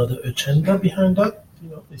there is another agenda behind that.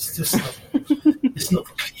 It's just it's not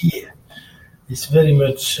clear. It's very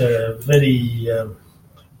much very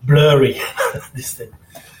blurry, this thing.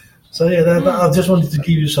 So I just wanted to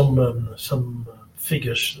give you some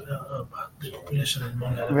figures about the population in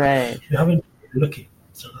Mongareva. Right. You haven't been lucky,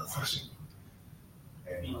 so that's.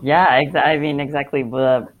 Yeah, I mean, exactly. It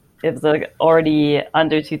was already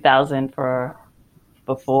under 2,000 for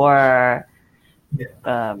before,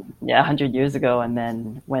 100 years ago, and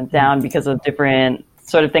then went down because of different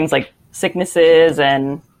sort of things like sicknesses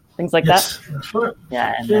and things like that. That's right.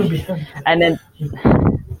 Yeah, and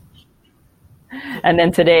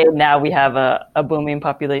then today, now we have a booming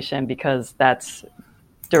population because that's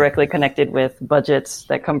directly connected with budgets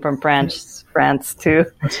that come from France to.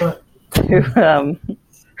 That's right.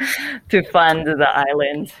 To fund the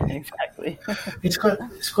island. Exactly. It's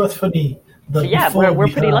quite funny. That we're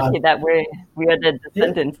pretty lucky that we are the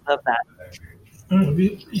descendants of that.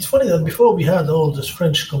 It's funny that before we had all this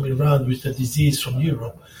French coming around with the disease from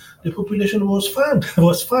Europe, the population was fine.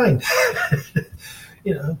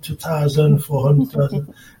 2,000,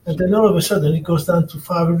 400,000, and then all of a sudden it goes down to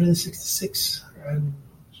 566, and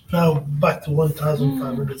now back to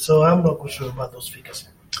 1,500. So I'm not quite sure about those figures.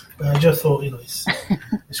 I just thought,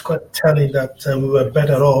 it's quite telling that we were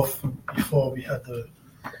better off before we had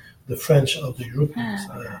the French or the Europeans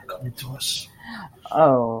coming to us.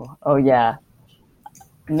 Oh yeah.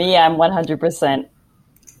 Me, I'm 100%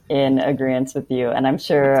 in agreement with you, and I'm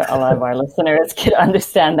sure a lot of our listeners could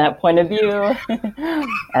understand that point of view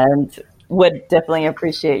and would definitely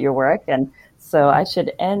appreciate your work. And so I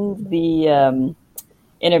should end the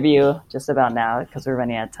interview just about now because we're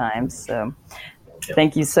running out of time. So.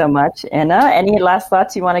 Thank you so much. And any last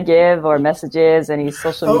thoughts you want to give, or messages, any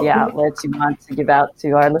social media outlets you want to give out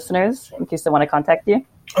to our listeners in case they want to contact you?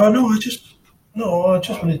 I just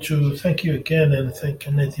wanted to thank you again and thank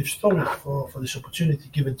Native Stories for this opportunity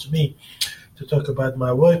given to me to talk about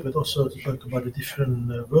my work, but also to talk about a different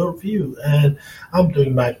worldview. And I'm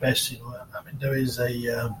doing my best. There is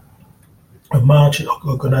a march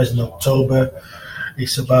organized in October.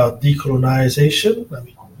 It's about decolonization.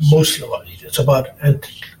 Mostly it's about the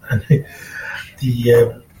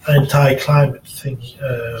anti-climate thing,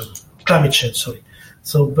 climate change. Sorry.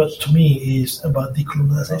 So, but to me, it's about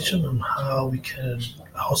decolonization and how we can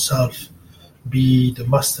ourselves be the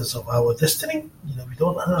masters of our destiny. We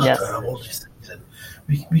don't have to have all these things, and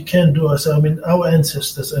we can do ourselves. Our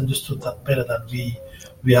ancestors understood that better than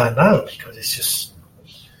we are now, because it's just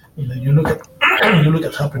you look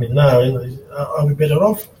at happening now. Are we better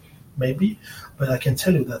off? Maybe. But I can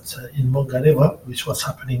tell you that in Mongareva, which was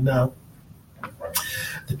happening now,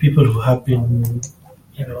 the people who have been,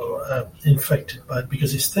 infected by,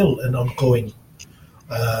 because it's still an ongoing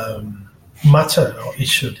matter or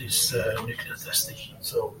issue, this nuclear testing.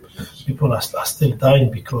 So people are still dying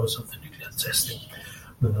because of the nuclear testing.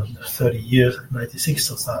 30 years, 96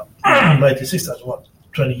 or so. 96, that's what,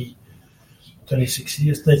 20 26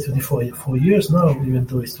 years, 24 years now, even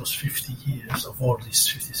though it was 50 years of all these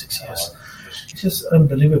 56 years. It's just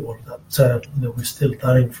unbelievable that we're still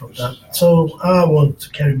dying from that. So I want to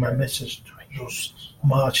carry my message during those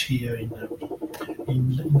march here in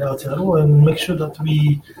Aotearoa and make sure that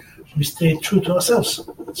we stay true to ourselves.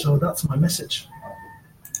 So that's my message.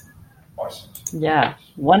 Yeah,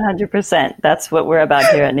 100%. That's what we're about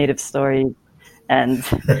here at Native Stories. And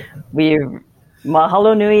we're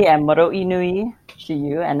mahalo nui and moro'i nui to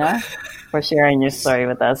you, Anna, for sharing your story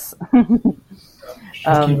with us.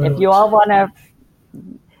 If you all want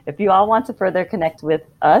to further connect with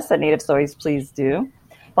us at Native Stories, please do.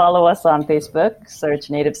 Follow us on Facebook, search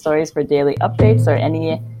Native Stories for daily updates or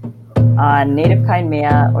any on Native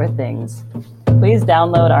Kaimea or things. Please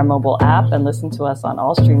download our mobile app and listen to us on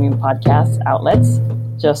all streaming podcast outlets.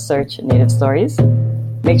 Just search Native Stories.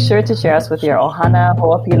 Make sure to share us with your ohana,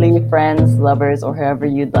 ho'opili, friends, lovers, or whoever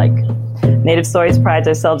you'd like. Native Stories prides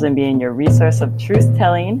ourselves in being your resource of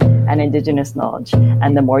truth-telling and Indigenous knowledge.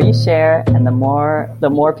 And the more you share, and the more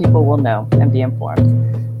people will know and be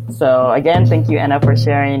informed. So again, thank you, Anna, for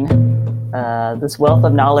sharing this wealth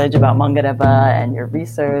of knowledge about Mangareva and your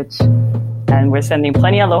research. And we're sending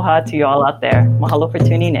plenty aloha to you all out there. Mahalo for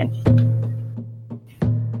tuning in.